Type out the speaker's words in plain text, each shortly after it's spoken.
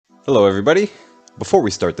Hello, everybody. Before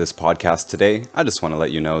we start this podcast today, I just want to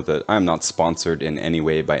let you know that I'm not sponsored in any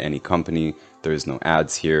way by any company. There is no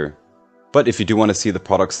ads here. But if you do want to see the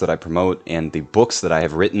products that I promote and the books that I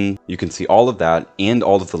have written, you can see all of that and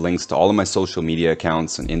all of the links to all of my social media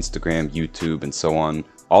accounts on Instagram, YouTube, and so on.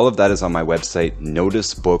 All of that is on my website,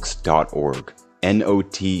 notusbooks.org.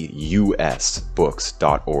 Notus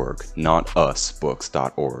books.org, not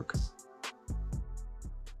usbooks.org.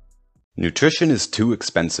 Nutrition is too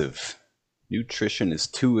expensive. Nutrition is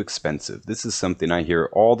too expensive. This is something I hear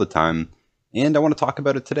all the time, and I want to talk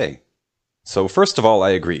about it today. So first of all,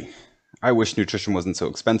 I agree. I wish nutrition wasn't so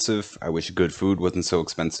expensive. I wish good food wasn't so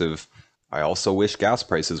expensive. I also wish gas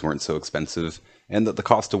prices weren't so expensive, and that the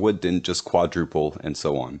cost of wood didn't just quadruple, and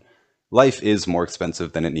so on. Life is more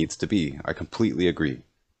expensive than it needs to be. I completely agree.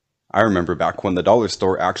 I remember back when the dollar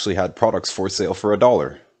store actually had products for sale for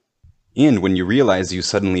 $1. And when you realize you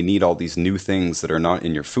suddenly need all these new things that are not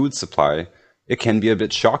in your food supply, it can be a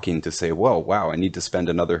bit shocking to say, well, wow, I need to spend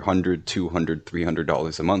another $100, $200,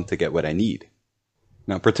 $300 a month to get what I need.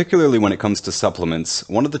 Now, particularly when it comes to supplements,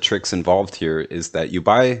 one of the tricks involved here is that you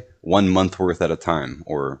buy 1 month worth at a time,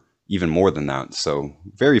 or even more than that. So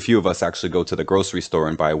very few of us actually go to the grocery store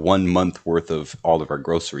and buy 1 month worth of all of our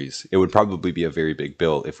groceries. It would probably be a very big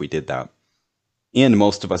bill if we did that. And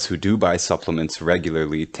most of us who do buy supplements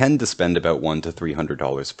regularly tend to spend about $100 to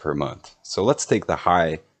 $300 per month. So let's take the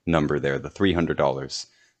high number there, the $300.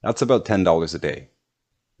 That's about $10 a day.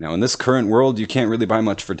 Now in this current world, you can't really buy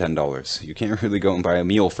much for $10. You can't really go and buy a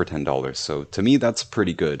meal for $10. So to me, that's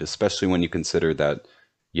pretty good, especially when you consider that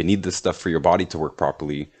you need this stuff for your body to work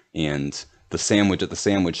properly, and the sandwich at the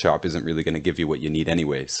sandwich shop isn't really going to give you what you need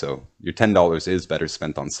anyway. So your $10 is better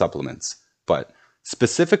spent on supplements. But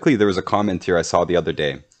specifically, there was a comment here I saw the other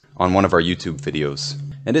day on one of our YouTube videos,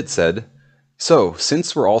 and it said, so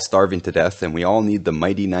since we're all starving to death and we all need the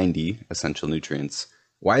mighty 90 essential nutrients,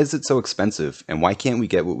 why is it so expensive and why can't we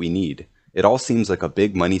get what we need? It all seems like a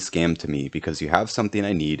big money scam to me because you have something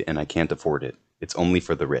I need and I can't afford it. It's only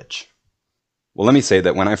for the rich. Well, let me say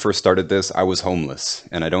that when I first started this, I was homeless,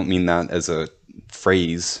 and I don't mean that as a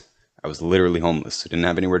phrase. I was literally homeless. I didn't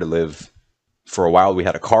have anywhere to live. For a while, we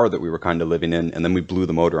had a car that we were kind of living in, and then we blew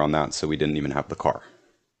the motor on that, so we didn't even have the car.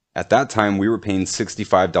 At that time, we were paying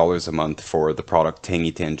 $65 a month for the product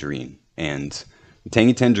Tangy Tangerine, and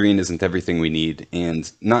Tangy Tangerine isn't everything we need, and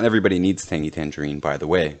not everybody needs Tangy Tangerine, by the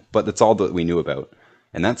way, but that's all that we knew about.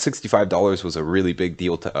 And that $65 was a really big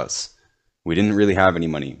deal to us. We didn't really have any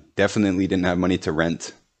money. Definitely didn't have money to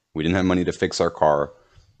rent. We didn't have money to fix our car.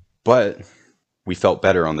 But we felt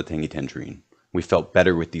better on the Tangy Tangerine. We felt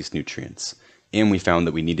better with these nutrients. And we found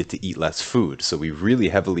that we needed to eat less food, so we really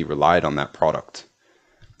heavily relied on that product.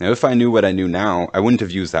 Now, if I knew what I knew now, I wouldn't have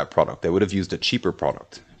used that product. I would have used a cheaper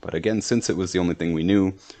product. But again, since it was the only thing we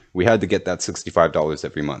knew, we had to get that $65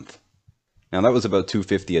 every month. Now, that was about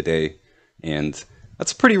 $250 a day, and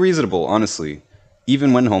that's pretty reasonable, honestly.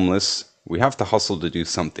 Even when homeless, we have to hustle to do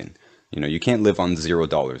something. You know, you can't live on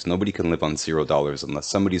 $0. Nobody can live on $0 unless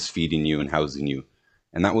somebody's feeding you and housing you.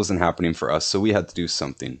 And that wasn't happening for us, so we had to do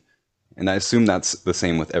something. And I assume that's the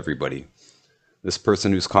same with everybody. This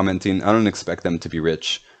person who's commenting, I don't expect them to be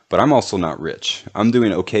rich, but I'm also not rich. I'm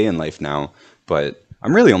doing okay in life now, but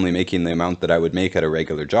I'm really only making the amount that I would make at a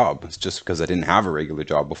regular job. It's just because I didn't have a regular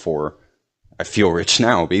job before. I feel rich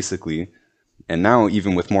now, basically. And now,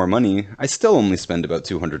 even with more money, I still only spend about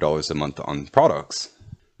 $200 a month on products.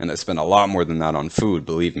 And I spend a lot more than that on food,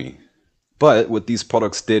 believe me. But what these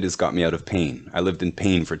products did is got me out of pain. I lived in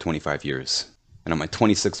pain for 25 years. And on my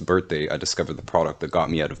 26th birthday, I discovered the product that got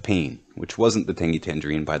me out of pain, which wasn't the Tangy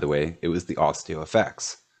Tangerine, by the way, it was the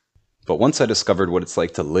OsteoFX. But once I discovered what it's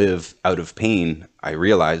like to live out of pain, I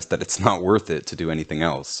realized that it's not worth it to do anything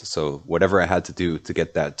else. So whatever I had to do to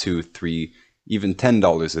get that $2, $3, even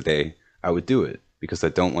 $10 a day, I would do it, because I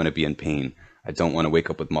don't want to be in pain. I don't want to wake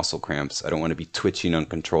up with muscle cramps. I don't want to be twitching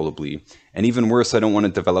uncontrollably. And even worse, I don't want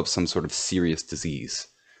to develop some sort of serious disease.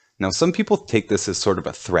 Now, some people take this as sort of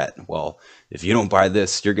a threat. Well, if you don't buy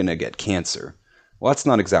this, you're going to get cancer. Well, that's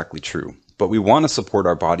not exactly true. But we want to support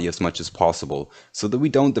our body as much as possible so that we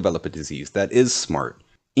don't develop a disease. That is smart.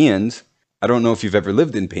 And I don't know if you've ever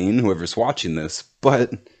lived in pain, whoever's watching this,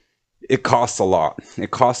 but it costs a lot.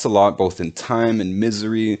 It costs a lot both in time and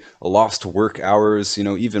misery, lost work hours. You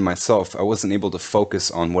know, even myself, I wasn't able to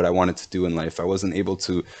focus on what I wanted to do in life. I wasn't able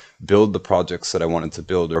to build the projects that I wanted to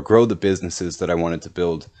build or grow the businesses that I wanted to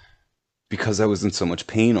build because I was in so much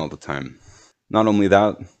pain all the time. Not only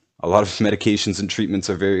that, a lot of medications and treatments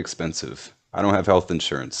are very expensive. I don't have health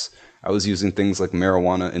insurance. I was using things like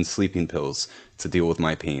marijuana and sleeping pills to deal with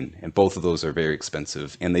my pain, and both of those are very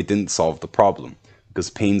expensive, and they didn't solve the problem. because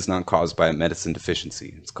pain's not caused by a medicine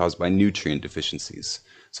deficiency. It's caused by nutrient deficiencies.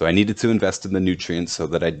 So I needed to invest in the nutrients so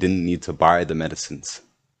that I didn't need to buy the medicines.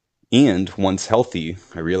 And once healthy,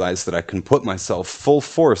 I realized that I can put myself full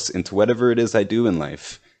force into whatever it is I do in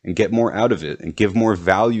life and get more out of it and give more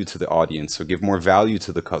value to the audience or give more value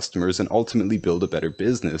to the customers and ultimately build a better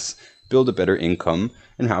business, build a better income,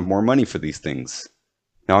 and have more money for these things.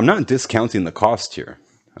 Now, I'm not discounting the cost here.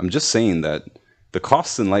 I'm just saying that the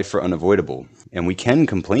costs in life are unavoidable, and we can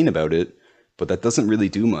complain about it, but that doesn't really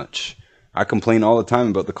do much. I complain all the time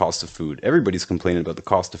about the cost of food. Everybody's complaining about the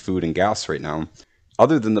cost of food and gas right now.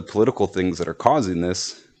 Other than the political things that are causing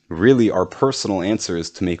this, really our personal answer is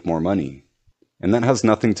to make more money. And that has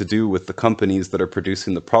nothing to do with the companies that are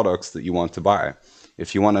producing the products that you want to buy.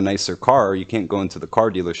 If you want a nicer car, you can't go into the car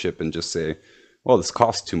dealership and just say, well, this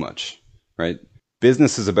costs too much, right?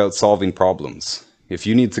 Business is about solving problems. If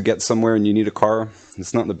you need to get somewhere and you need a car,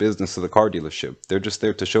 it's not the business of the car dealership. They're just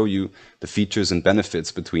there to show you the features and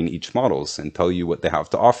benefits between each models and tell you what they have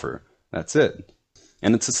to offer. That's it.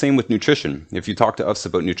 And it's the same with nutrition. If you talk to us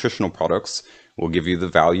about nutritional products, we'll give you the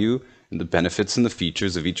value and the benefits and the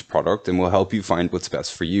features of each product, and we'll help you find what's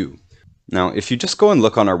best for you. Now, if you just go and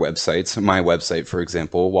look on our websites, my website, for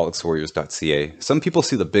example, wallachswarriors.ca, some people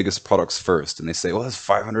see the biggest products first, and they say, well, that's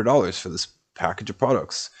 $500 for this package of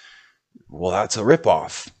products. Well, that's a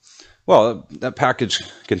ripoff. Well, that package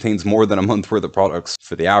contains more than a month worth of products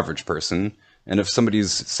for the average person. And if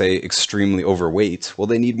somebody's, say, extremely overweight, well,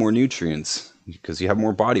 they need more nutrients because you have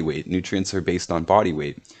more body weight. Nutrients are based on body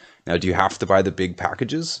weight. Now, do you have to buy the big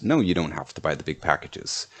packages? No, you don't have to buy the big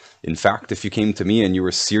packages. In fact, if you came to me and you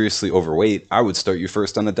were seriously overweight, I would start you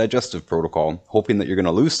first on a digestive protocol, hoping that you're going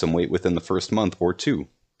to lose some weight within the first month or two.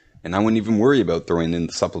 And I wouldn't even worry about throwing in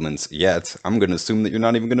the supplements yet. I'm going to assume that you're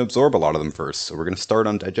not even going to absorb a lot of them first, so we're going to start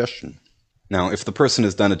on digestion. Now, if the person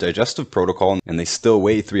has done a digestive protocol and they still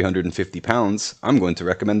weigh 350 pounds, I'm going to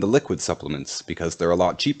recommend the liquid supplements because they're a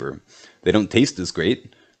lot cheaper. They don't taste as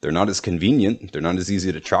great, they're not as convenient, they're not as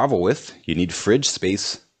easy to travel with, you need fridge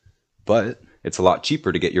space, but it's a lot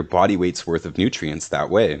cheaper to get your body weight's worth of nutrients that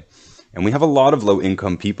way. And we have a lot of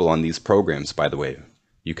low-income people on these programs, by the way.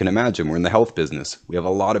 You can imagine, we're in the health business. We have a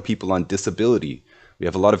lot of people on disability. We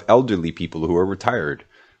have a lot of elderly people who are retired.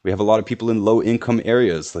 We have a lot of people in low-income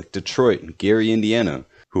areas like Detroit and Gary, Indiana,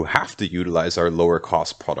 who have to utilize our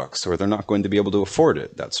lower-cost products or they're not going to be able to afford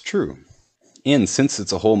it. That's true. And since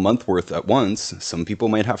it's a whole month worth at once, some people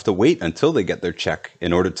might have to wait until they get their check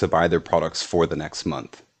in order to buy their products for the next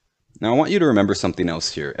month. Now, I want you to remember something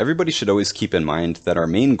else here. Everybody should always keep in mind that our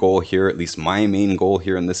main goal here, at least my main goal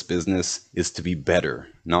here in this business, is to be better,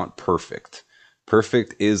 not perfect.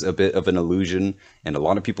 Perfect is a bit of an illusion, and a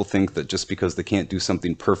lot of people think that just because they can't do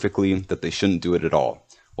something perfectly, that they shouldn't do it at all.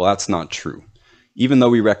 Well, that's not true. Even though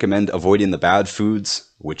we recommend avoiding the bad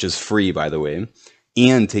foods, which is free, by the way,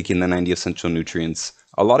 and taking the 90 essential nutrients,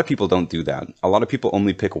 a lot of people don't do that. A lot of people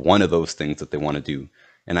only pick one of those things that they want to do.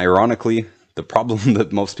 And ironically, the problem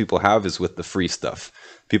that most people have is with the free stuff.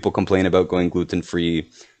 People complain about going gluten-free.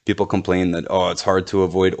 People complain that, oh, it's hard to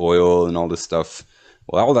avoid oil and all this stuff.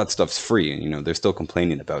 Well, all that stuff's free. You know, they're still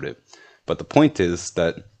complaining about it. But the point is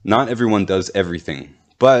that not everyone does everything.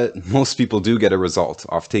 But most people do get a result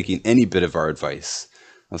off taking any bit of our advice.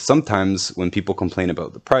 Now, sometimes when people complain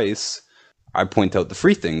about the price, I point out the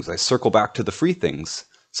free things. I circle back to the free things.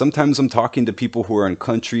 Sometimes I'm talking to people who are in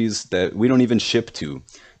countries that we don't even ship to,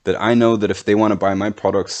 that I know that if they want to buy my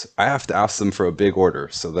products, I have to ask them for a big order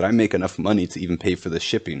so that I make enough money to even pay for the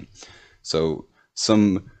shipping. So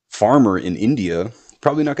some farmer in India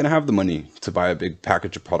probably not going to have the money to buy a big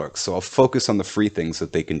package of products. So I'll focus on the free things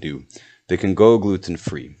that they can do. They can go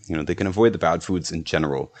gluten-free. You know, they can avoid the bad foods in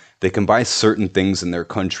general. They can buy certain things in their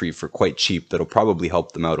country for quite cheap that'll probably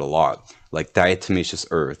help them out a lot, like diatomaceous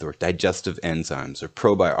earth or digestive enzymes or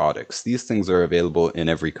probiotics. These things are available in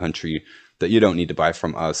every country that you don't need to buy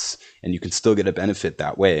from us, and you can still get a benefit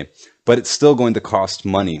that way. But it's still going to cost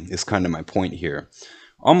money, is kind of my point here.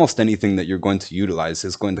 Almost anything that you're going to utilize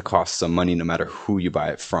is going to cost some money no matter who you buy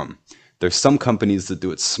it from. There's some companies that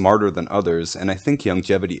do it smarter than others, and I think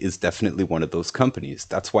Youngevity is definitely one of those companies.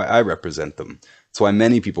 That's why I represent them. That's why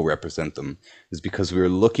many people represent them, is because we're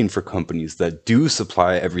looking for companies that do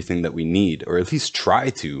supply everything that we need, or at least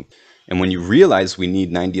try to. And when you realize we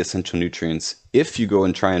need 90 essential nutrients, if you go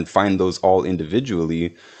and try and find those all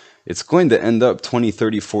individually, it's going to end up 20,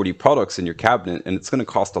 30, 40 products in your cabinet, and it's going to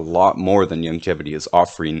cost a lot more than Youngevity is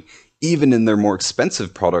offering, even in their more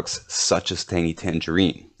expensive products, such as Tangy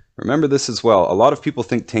Tangerine. Remember this as well. A lot of people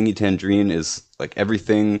think Tangy Tangerine is like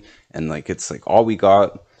everything and like it's like all we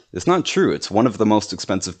got. It's not true. It's one of the most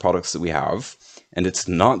expensive products that we have, and it's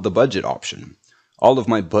not the budget option. All of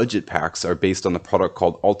my budget packs are based on the product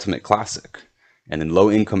called Ultimate Classic. And in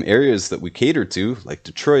low-income areas that we cater to, like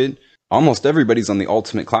Detroit, almost everybody's on the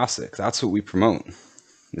Ultimate Classic. That's what we promote.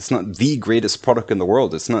 It's not the greatest product in the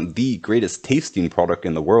world. It's not the greatest tasting product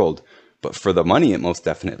in the world. But for the money, it most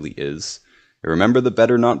definitely is. Remember the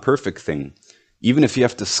better, not perfect thing. Even if you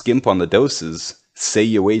have to skimp on the doses, say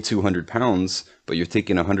you weigh 200 pounds, but you're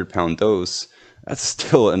taking a 100-pound dose, that's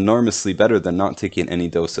still enormously better than not taking any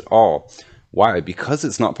dose at all. Why? Because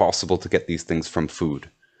it's not possible to get these things from food.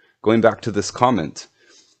 Going back to this comment,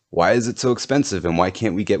 why is it so expensive and why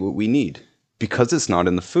can't we get what we need? Because it's not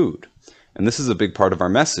in the food. And this is a big part of our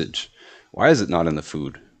message. Why is it not in the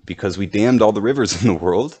food? Because we dammed all the rivers in the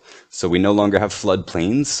world, so we no longer have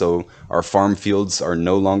floodplains, so our farm fields are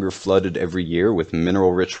no longer flooded every year with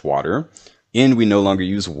mineral-rich water, and we no longer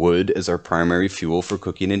use wood as our primary fuel for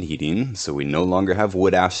cooking and heating, so we no longer have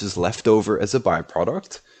wood ashes left over as a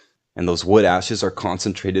byproduct. And those wood ashes are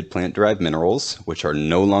concentrated plant-derived minerals, which are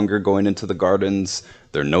no longer going into the gardens.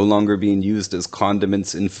 They're no longer being used as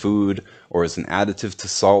condiments in food or as an additive to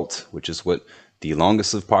salt, which is what the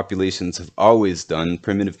longest-lived populations have always done.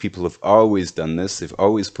 Primitive people have always done this. They've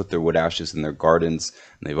always put their wood ashes in their gardens,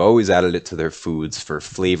 and they've always added it to their foods for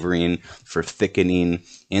flavoring, for thickening,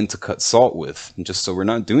 and to cut salt with. And just so we're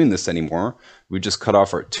not doing this anymore, we just cut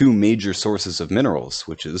off our two major sources of minerals,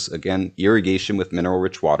 which is, again, irrigation with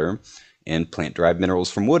mineral-rich water and plant-derived minerals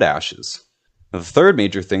from wood ashes. Now, the third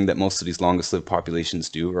major thing that most of these longest-lived populations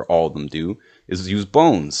do, or all of them do, is use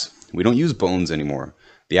bones. We don't use bones anymore.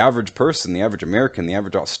 The average person, the average American, the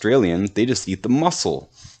average Australian, they just eat the muscle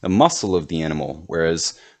of the animal,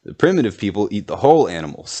 whereas the primitive people eat the whole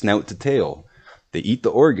animal, snout to tail. They eat the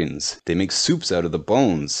organs. They make soups out of the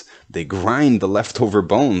bones. They grind the leftover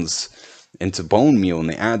bones into bone meal, and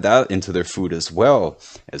they add that into their food as well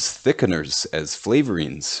as thickeners, as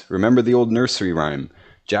flavorings. Remember the old nursery rhyme,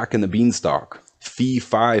 Jack and the Beanstalk, fee,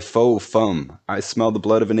 fi, fo, fum, I smell the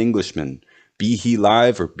blood of an Englishman. Be he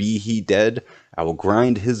live or be he dead, I will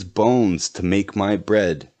grind his bones to make my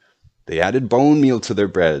bread. They added bone meal to their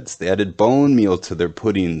breads. They added bone meal to their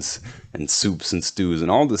puddings and soups and stews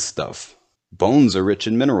and all this stuff. Bones are rich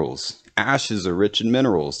in minerals. Ashes are rich in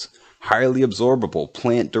minerals. Highly absorbable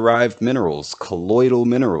plant-derived minerals, colloidal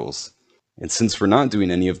minerals. And since we're not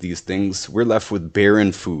doing any of these things, we're left with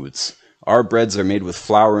barren foods. Our breads are made with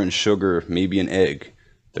flour and sugar, maybe an egg.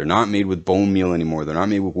 They're not made with bone meal anymore. They're not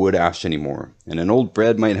made with wood ash anymore. And an old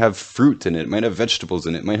bread might have fruit in it, might have vegetables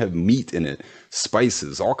in it, might have meat in it,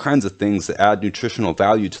 spices, all kinds of things that add nutritional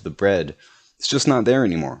value to the bread. It's just not there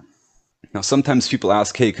anymore. Now, sometimes people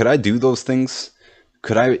ask, hey, could I do those things?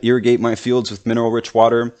 Could I irrigate my fields with mineral-rich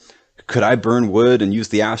water? Could I burn wood and use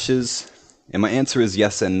the ashes? And my answer is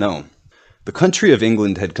yes and no. The country of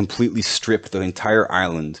England had completely stripped the entire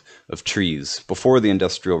island of trees before the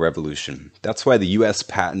Industrial Revolution. That's why the US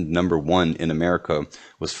patent number 1 in America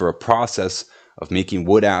was for a process of making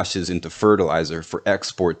wood ashes into fertilizer for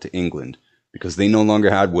export to England, because they no longer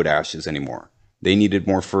had wood ashes anymore. They needed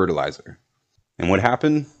more fertilizer. And what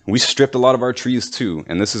happened? We stripped a lot of our trees too,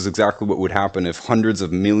 and this is exactly what would happen if hundreds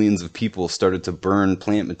of millions of people started to burn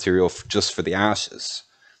plant material just for the ashes.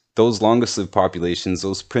 Those longest-lived populations,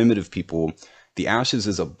 those primitive people, the ashes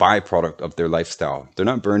is a byproduct of their lifestyle. They're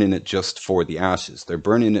not burning it just for the ashes. They're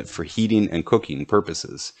burning it for heating and cooking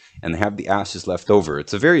purposes, and they have the ashes left over.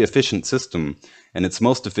 It's a very efficient system, and it's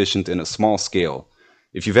most efficient in a small scale.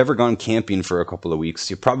 If you've ever gone camping for a couple of weeks,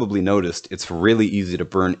 you probably noticed it's really easy to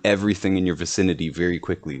burn everything in your vicinity very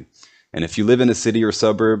quickly. And if you live in a city or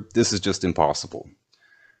suburb, this is just impossible.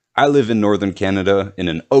 I live in northern Canada in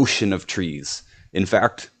an ocean of trees. In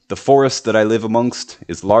fact, the forest that I live amongst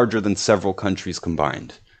is larger than several countries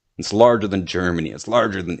combined. It's larger than Germany. It's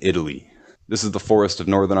larger than Italy. This is the forest of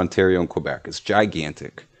northern Ontario and Quebec. It's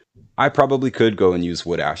gigantic. I probably could go and use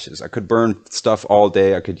wood ashes. I could burn stuff all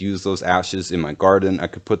day. I could use those ashes in my garden. I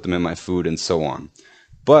could put them in my food and so on.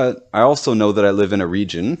 But I also know that I live in a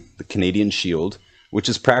region, the Canadian Shield, which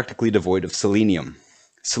is practically devoid of selenium.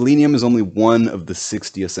 Selenium is only one of the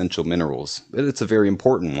 60 essential minerals, but it's a very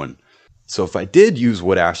important one. So if I did use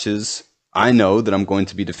wood ashes, I know that I'm going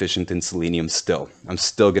to be deficient in selenium still. I'm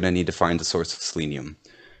still going to need to find a source of selenium.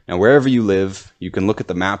 Now, wherever you live, you can look at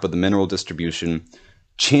the map of the mineral distribution.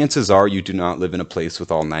 Chances are you do not live in a place with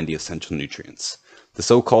all 90 essential nutrients. The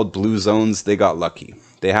so-called blue zones, they got lucky.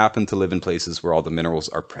 They happen to live in places where all the minerals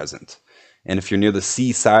are present. And if you're near the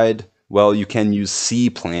seaside, well, you can use sea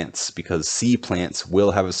plants, because sea plants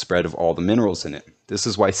will have a spread of all the minerals in it. This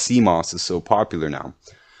is why sea moss is so popular now.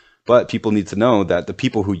 But people need to know that the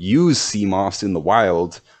people who use sea moss in the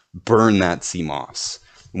wild burn that sea moss.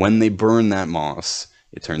 When they burn that moss,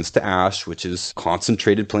 it turns to ash, which is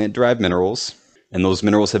concentrated plant-derived minerals, and those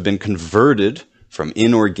minerals have been converted from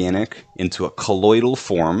inorganic into a colloidal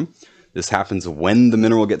form. This happens when the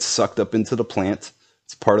mineral gets sucked up into the plant.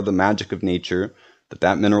 It's part of the magic of nature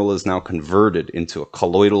that mineral is now converted into a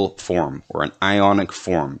colloidal form, or an ionic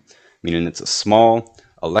form, meaning it's a small,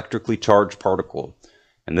 electrically charged particle.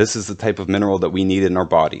 And this is the type of mineral that we need in our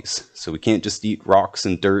bodies. So we can't just eat rocks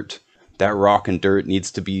and dirt. That rock and dirt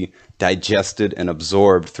needs to be digested and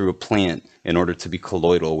absorbed through a plant in order to be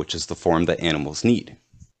colloidal, which is the form that animals need.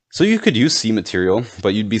 So you could use sea material,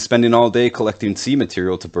 but you'd be spending all day collecting sea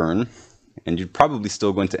material to burn, and you're probably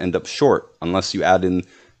still going to end up short unless you add in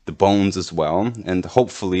the bones as well, and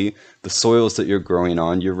hopefully the soils that you're growing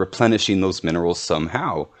on, you're replenishing those minerals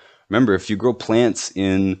somehow. Remember, if you grow plants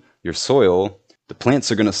in your soil, the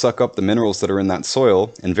plants are going to suck up the minerals that are in that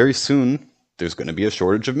soil, and very soon there's going to be a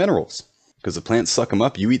shortage of minerals. Because the plants suck them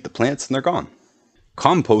up, you eat the plants, and they're gone.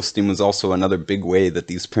 Composting was also another big way that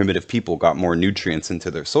these primitive people got more nutrients into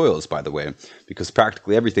their soils, by the way, because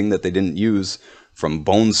practically everything that they didn't use, from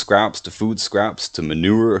bone scraps to food scraps to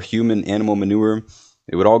manure, human, animal manure,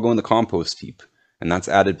 it would all go in the compost heap, and that's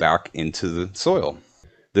added back into the soil.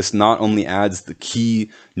 This not only adds the key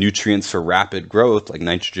nutrients for rapid growth, like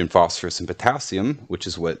nitrogen, phosphorus, and potassium, which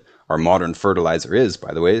is what our modern fertilizer is,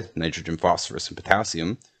 by the way, nitrogen, phosphorus, and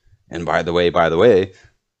potassium. And by the way,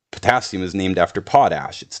 potassium is named after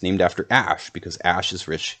potash. It's named after ash because ash is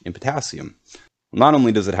rich in potassium. Not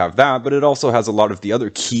only does it have that, but it also has a lot of the other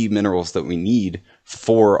key minerals that we need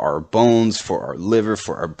for our bones, for our liver,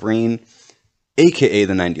 for our brain, aka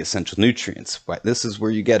the 90 essential nutrients. But this is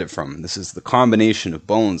where you get it from. This is the combination of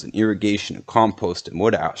bones and irrigation and compost and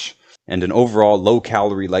wood ash and an overall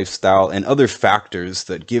low-calorie lifestyle and other factors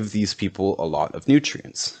that give these people a lot of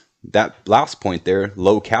nutrients. That last point there,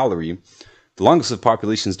 low-calorie, the longest of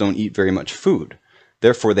populations don't eat very much food.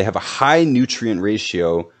 Therefore, they have a high nutrient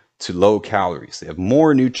ratio to low calories. They have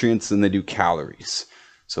more nutrients than they do calories.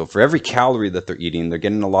 So for every calorie that they're eating, they're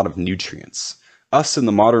getting a lot of nutrients. Us in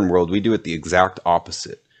the modern world, we do it the exact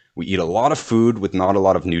opposite. We eat a lot of food with not a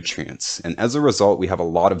lot of nutrients, and as a result, we have a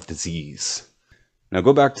lot of disease. Now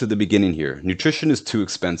go back to the beginning here. Nutrition is too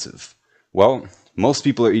expensive. Well, most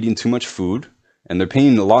people are eating too much food, and they're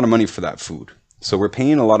paying a lot of money for that food. So we're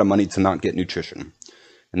paying a lot of money to not get nutrition.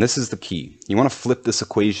 And this is the key. You want to flip this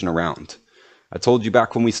equation around. I told you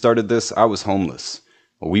back when we started this, I was homeless.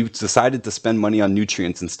 Well, we decided to spend money on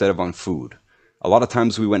nutrients instead of on food. A lot of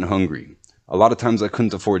times we went hungry. A lot of times I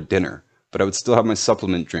couldn't afford dinner, but I would still have my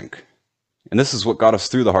supplement drink. And this is what got us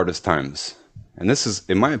through the hardest times. And this is,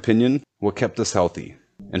 in my opinion, what kept us healthy.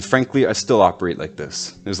 And frankly, I still operate like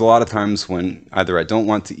this. There's a lot of times when either I don't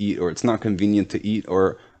want to eat, or it's not convenient to eat,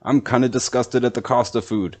 or I'm kind of disgusted at the cost of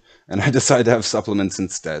food, and I decide to have supplements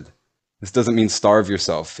instead. This doesn't mean starve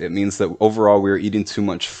yourself. It means that overall we're eating too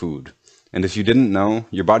much food. And if you didn't know,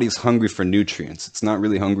 your body's hungry for nutrients. It's not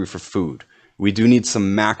really hungry for food. We do need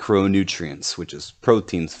some macronutrients, which is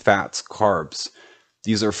proteins, fats, carbs.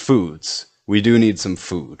 These are foods. We do need some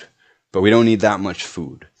food, but we don't need that much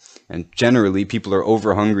food. And generally, people are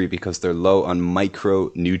over hungry because they're low on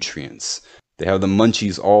micronutrients. They have the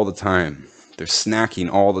munchies all the time. They're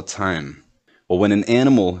snacking all the time. Well, when an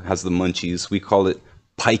animal has the munchies, we call it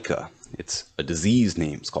pica. It's a disease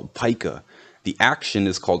name. It's called pica. The action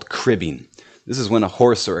is called cribbing. This is when a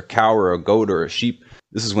horse or a cow or a goat or a sheep,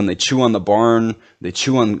 this is when they chew on the barn, they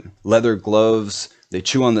chew on leather gloves, they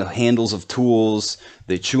chew on the handles of tools,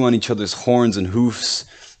 they chew on each other's horns and hoofs,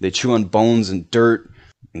 they chew on bones and dirt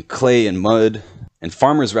and clay and mud. And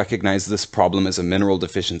farmers recognize this problem as a mineral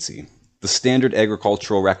deficiency. The standard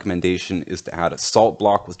agricultural recommendation is to add a salt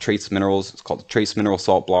block with trace minerals. It's called a trace mineral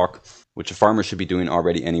salt block, which a farmer should be doing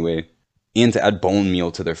already anyway, and to add bone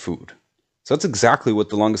meal to their food. So that's exactly what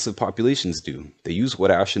the longest lived populations do. They use wood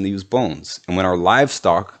ash and they use bones. And when our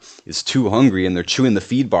livestock is too hungry and they're chewing the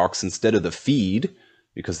feed box instead of the feed,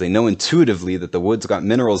 because they know intuitively that the wood's got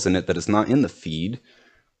minerals in it that is not in the feed,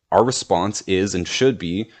 our response is and should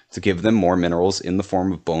be to give them more minerals in the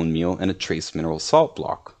form of bone meal and a trace mineral salt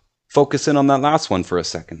block. Focus in on that last one for a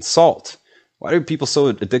second. Salt. Why are people so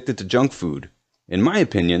addicted to junk food? In my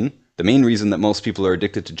opinion, the main reason that most people are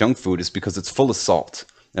addicted to junk food is because it's full of salt,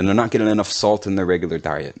 and they're not getting enough salt in their regular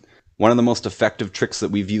diet. One of the most effective tricks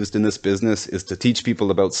that we've used in this business is to teach people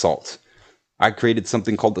about salt. I created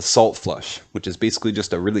something called the salt flush, which is basically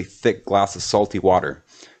just a really thick glass of salty water.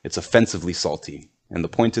 It's offensively salty, and the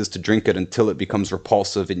point is to drink it until it becomes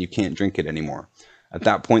repulsive and you can't drink it anymore. At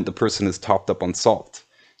that point, the person is topped up on salt,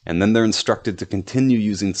 and then they're instructed to continue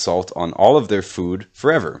using salt on all of their food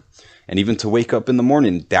forever, and even to wake up in the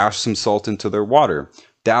morning, dash some salt into their water,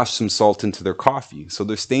 dash some salt into their coffee, so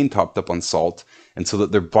they're staying topped up on salt, and so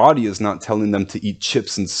that their body is not telling them to eat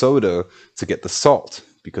chips and soda to get the salt,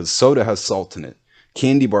 because soda has salt in it.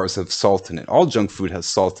 Candy bars have salt in it. All junk food has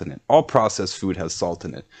salt in it. All processed food has salt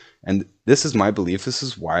in it. And this is my belief. This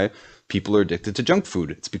is why people are addicted to junk food.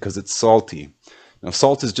 It's because it's salty. Now,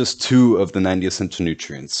 salt is just 2 of the 90 essential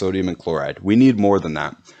nutrients, sodium and chloride. We need more than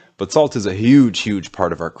that. But salt is a huge, huge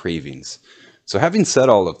part of our cravings. So having said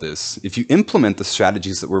all of this, if you implement the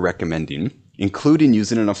strategies that we're recommending, including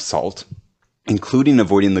using enough salt, including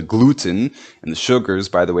avoiding the gluten and the sugars,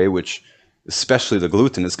 by the way, which especially the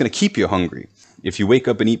gluten, is going to keep you hungry. If you wake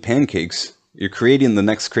up and eat pancakes, you're creating the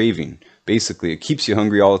next craving. Basically, it keeps you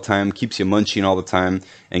hungry all the time, keeps you munching all the time,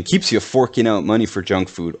 and keeps you forking out money for junk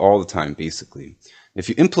food all the time, basically. If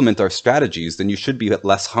you implement our strategies, then you should be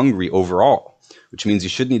less hungry overall, which means you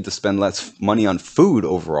should need to spend less money on food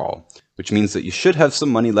overall, which means that you should have some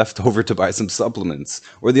money left over to buy some supplements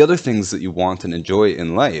or the other things that you want and enjoy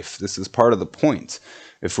in life. This is part of the point.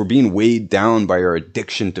 If we're being weighed down by our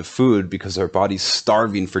addiction to food because our body's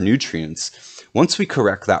starving for nutrients, once we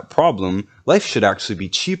correct that problem, life should actually be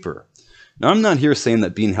cheaper. Now, I'm not here saying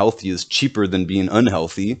that being healthy is cheaper than being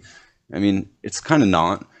unhealthy. I mean, it's kind of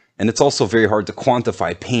not. And it's also very hard to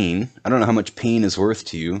quantify pain. I don't know how much pain is worth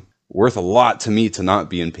to you. Worth a lot to me to not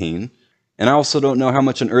be in pain. And I also don't know how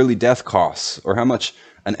much an early death costs or how much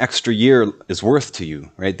an extra year is worth to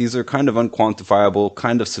you, right? These are kind of unquantifiable,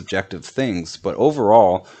 kind of subjective things. But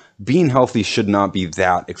overall, being healthy should not be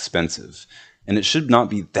that expensive. And it should not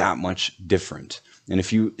be that much different. And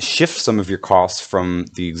if you shift some of your costs from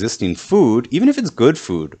the existing food, even if it's good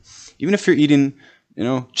food, even if you're eating,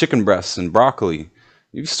 chicken breasts and broccoli,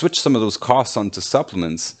 you switch some of those costs onto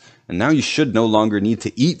supplements, and now you should no longer need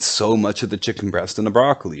to eat so much of the chicken breast and the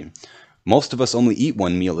broccoli. Most of us only eat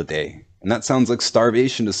 1 meal a day, and that sounds like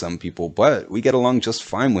starvation to some people, but we get along just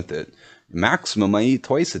fine with it. Maximum, I eat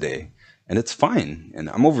twice a day, and it's fine. And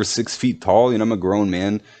I'm over 6 feet tall, I'm a grown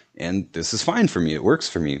man, and this is fine for me. It works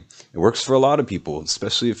for me. It works for a lot of people,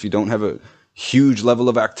 especially if you don't have a huge level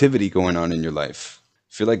of activity going on in your life.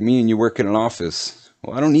 If you're like me and you work in an office,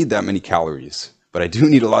 well, I don't need that many calories, but I do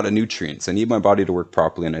need a lot of nutrients. I need my body to work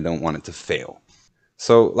properly, and I don't want it to fail.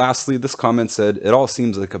 So lastly, this comment said, it all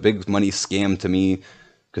seems like a big money scam to me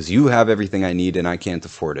because you have everything I need and I can't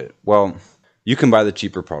afford it. Well, you can buy the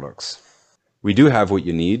cheaper products. We do have what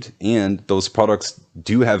you need, and those products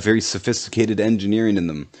do have very sophisticated engineering in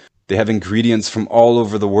them. They have ingredients from all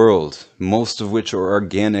over the world, most of which are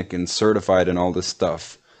organic and certified and all this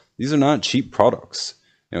stuff. These are not cheap products.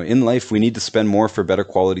 In life, we need to spend more for better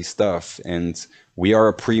quality stuff, and we are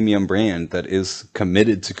a premium brand that is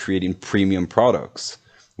committed to creating premium products.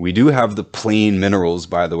 We do have the plain minerals,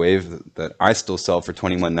 by the way, that I still sell for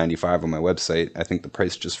 $21.95 on my website. I think the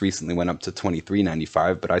price just recently went up to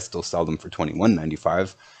 $23.95, but I still sell them for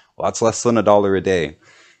 $21.95. Well, that's less than $1 a day.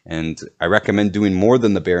 And I recommend doing more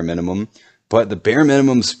than the bare minimum, but the bare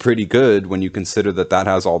minimum's pretty good when you consider that that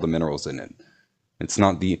has all the minerals in it. It's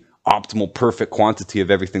not the optimal perfect quantity of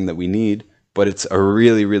everything that we need, but it's a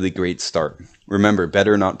really, really great start. Remember,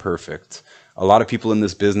 better, not perfect. A lot of people in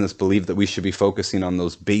this business believe that we should be focusing on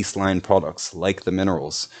those baseline products like the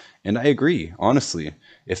minerals. And I agree, honestly.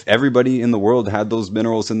 If everybody in the world had those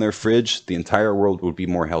minerals in their fridge, the entire world would be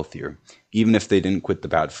more healthier, even if they didn't quit the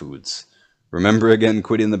bad foods. Remember again,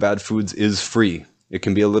 quitting the bad foods is free. It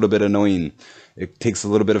can be a little bit annoying. It takes a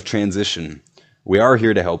little bit of transition. We are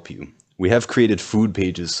here to help you. We have created food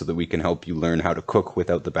pages so that we can help you learn how to cook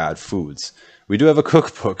without the bad foods. We do have a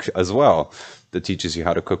cookbook as well that teaches you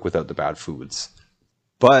how to cook without the bad foods.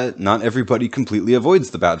 But not everybody completely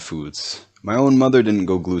avoids the bad foods. My own mother didn't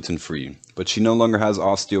go gluten-free, but she no longer has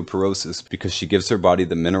osteoporosis because she gives her body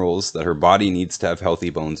the minerals that her body needs to have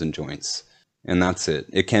healthy bones and joints. And that's it.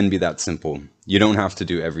 It can be that simple. You don't have to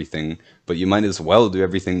do everything, but you might as well do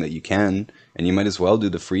everything that you can, and you might as well do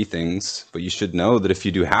the free things. But you should know that if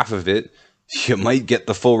you do half of it, you might get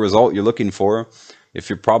the full result you're looking for. If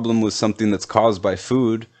your problem was something that's caused by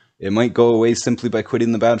food, it might go away simply by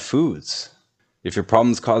quitting the bad foods. If your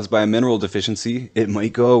problem is caused by a mineral deficiency, it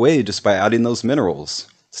might go away just by adding those minerals.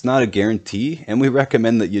 It's not a guarantee, and we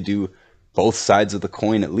recommend that you do both sides of the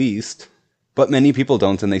coin at least. But many people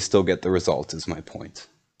don't, and they still get the result, is my point.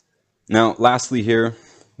 Now, lastly here,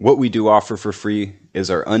 what we do offer for free is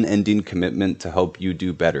our unending commitment to help you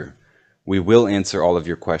do better. We will answer all of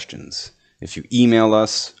your questions. If you email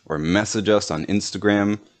us or message us on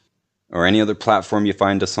Instagram or any other platform you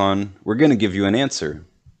find us on, we're going to give you an answer.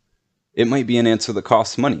 It might be an answer that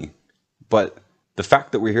costs money, but the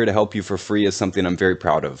fact that we're here to help you for free is something I'm very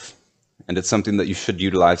proud of, and it's something that you should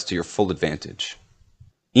utilize to your full advantage.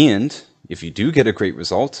 And if you do get a great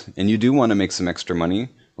result and you do want to make some extra money,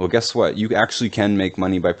 well, guess what? You actually can make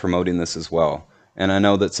money by promoting this as well. And I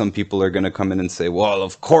know that some people are going to come in and say, well,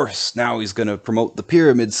 of course, now he's going to promote the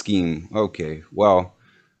pyramid scheme. Okay, well,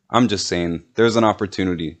 I'm just saying there's an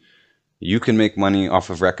opportunity. You can make money off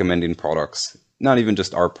of recommending products, not even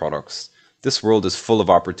just our products. This world is full of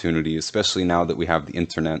opportunity, especially now that we have the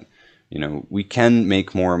internet. You know, we can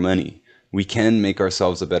make more money. We can make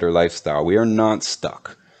ourselves a better lifestyle. We are not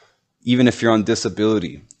stuck. Even if you're on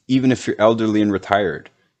disability, even if you're elderly and retired,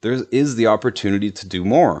 there is the opportunity to do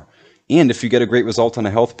more. And if you get a great result on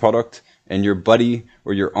a health product and your buddy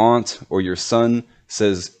or your aunt or your son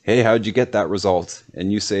says, hey, how'd you get that result?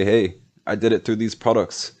 And you say, hey, I did it through these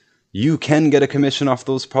products. You can get a commission off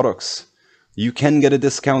those products. You can get a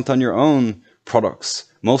discount on your own products.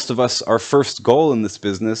 Most of us, our first goal in this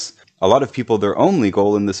business, a lot of people, their only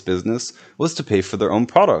goal in this business was to pay for their own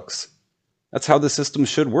products. That's how the system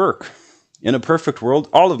should work. In a perfect world,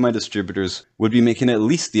 all of my distributors would be making at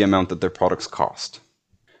least the amount that their products cost.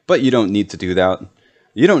 But you don't need to do that.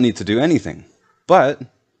 You don't need to do anything. But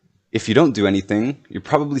if you don't do anything, you're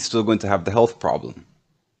probably still going to have the health problem.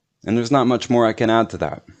 And there's not much more I can add to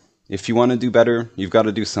that. If you want to do better, you've got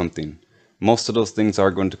to do something. Most of those things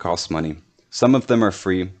are going to cost money. Some of them are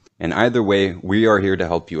free. And either way, we are here to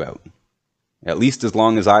help you out. At least as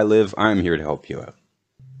long as I live, I'm here to help you out.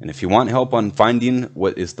 And if you want help on finding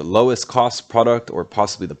what is the lowest cost product or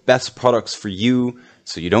possibly the best products for you,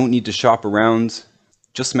 so you don't need to shop around,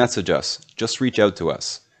 just message us. Just reach out to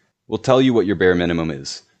us. We'll tell you what your bare minimum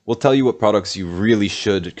is. We'll tell you what products you really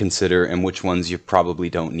should consider and which ones you probably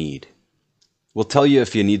don't need. We'll tell you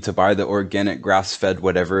if you need to buy the organic grass-fed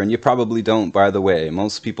whatever, and you probably don't, by the way.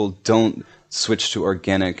 Most people don't switch to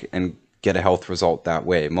organic and get a health result that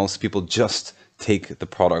way. Most people just take the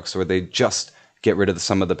products, or they just get rid of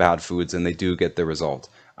some of the bad foods and they do get the result.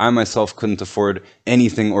 I myself couldn't afford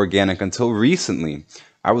anything organic until recently.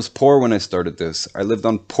 I was poor when I started this. I lived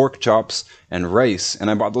on pork chops and rice, and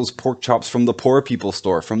I bought those pork chops from the poor people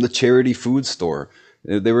store, from the charity food store.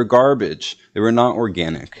 They were garbage. They were not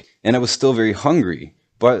organic. And I was still very hungry,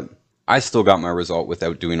 but I still got my result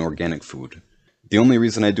without doing organic food. The only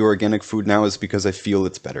reason I do organic food now is because I feel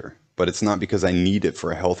it's better, but it's not because I need it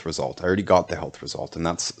for a health result. I already got the health result, and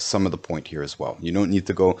that's some of the point here as well. You don't need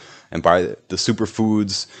to go and buy the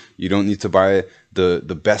superfoods. You don't need to buy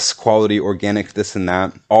the best quality organic this and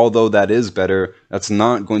that. Although that is better, that's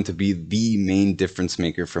not going to be the main difference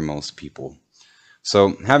maker for most people.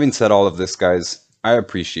 So having said all of this, guys, I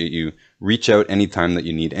appreciate you. Reach out anytime that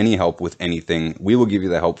you need any help with anything. We will give you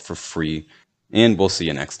the help for free, and we'll see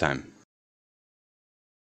you next time.